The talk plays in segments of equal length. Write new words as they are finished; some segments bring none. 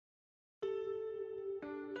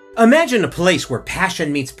Imagine a place where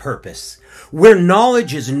passion meets purpose, where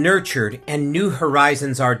knowledge is nurtured and new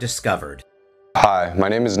horizons are discovered. Hi, my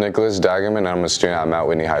name is Nicholas Dagerman and I'm a student at Mount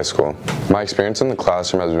Whitney High School. My experience in the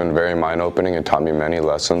classroom has been very mind-opening and taught me many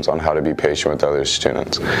lessons on how to be patient with other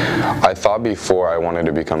students. I thought before I wanted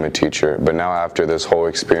to become a teacher, but now after this whole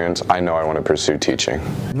experience, I know I want to pursue teaching.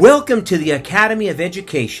 Welcome to the Academy of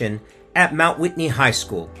Education at Mount Whitney High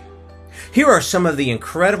School. Here are some of the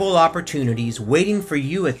incredible opportunities waiting for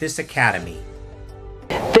you at this academy.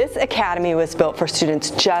 This academy was built for students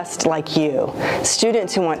just like you,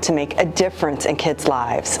 students who want to make a difference in kids'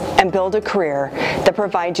 lives and build a career that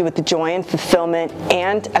provides you with the joy and fulfillment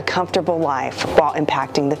and a comfortable life while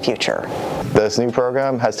impacting the future. This new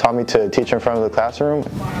program has taught me to teach in front of the classroom,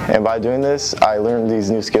 and by doing this, I learned these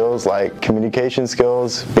new skills like communication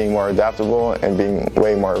skills, being more adaptable, and being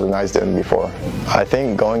way more organized than before. I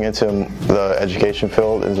think going into the education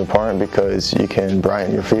field is important because you can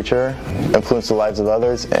brighten your future, influence the lives of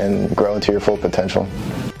others, and grow into your full potential.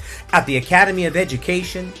 At the Academy of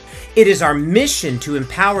Education, it is our mission to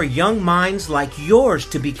empower young minds like yours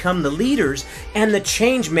to become the leaders and the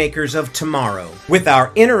change makers of tomorrow. With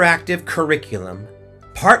our interactive curriculum,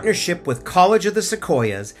 partnership with College of the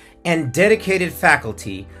Sequoias, and dedicated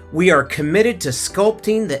faculty, we are committed to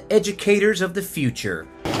sculpting the educators of the future.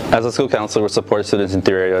 As a school counselor, we support students in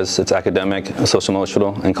 3 areas. It's academic,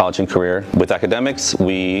 social-emotional, and college and career. With academics,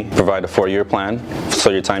 we provide a 4-year plan. So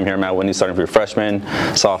your time here at Mount Whitney, starting for your freshman,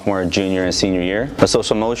 sophomore, junior, and senior year. A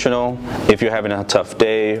social-emotional, if you're having a tough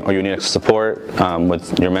day or you need extra support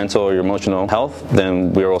with your mental or your emotional health,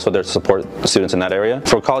 then we are also there to support students in that area.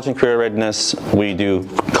 For college and career readiness, we do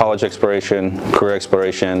college exploration, career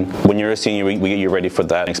exploration. When you're a senior, we get you ready for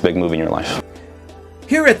that next big move in your life.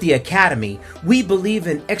 Here at the Academy, we believe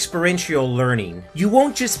in experiential learning. You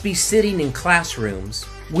won't just be sitting in classrooms.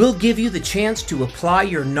 We'll give you the chance to apply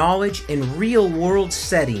your knowledge in real-world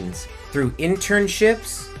settings through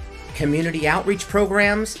internships, community outreach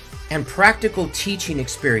programs, and practical teaching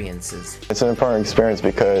experiences. It's an important experience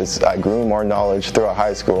because I grew more knowledge throughout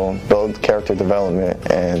high school, build character development,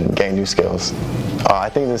 and gain new skills. I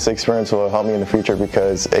think this experience will help me in the future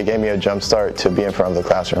because it gave me a jump start to be in front of the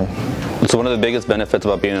classroom. So one of the biggest benefits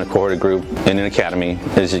about being in a cohort group in an academy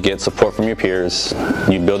is you get support from your peers,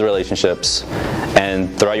 you build relationships,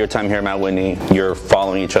 and throughout your time here at Mount Whitney, you're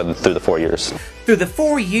following each other through the 4 years. Through the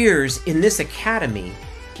 4 years in this academy,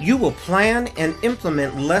 you will plan and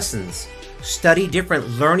implement lessons, study different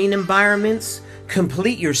learning environments,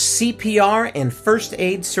 complete your CPR and first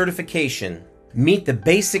aid certification, meet the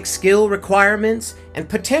basic skill requirements, and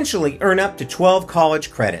potentially earn up to 12 college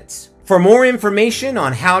credits. For more information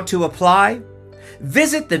on how to apply,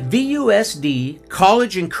 visit the VUSD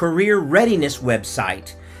College and Career Readiness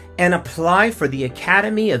website and apply for the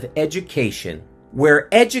Academy of Education, where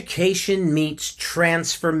education meets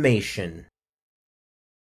transformation.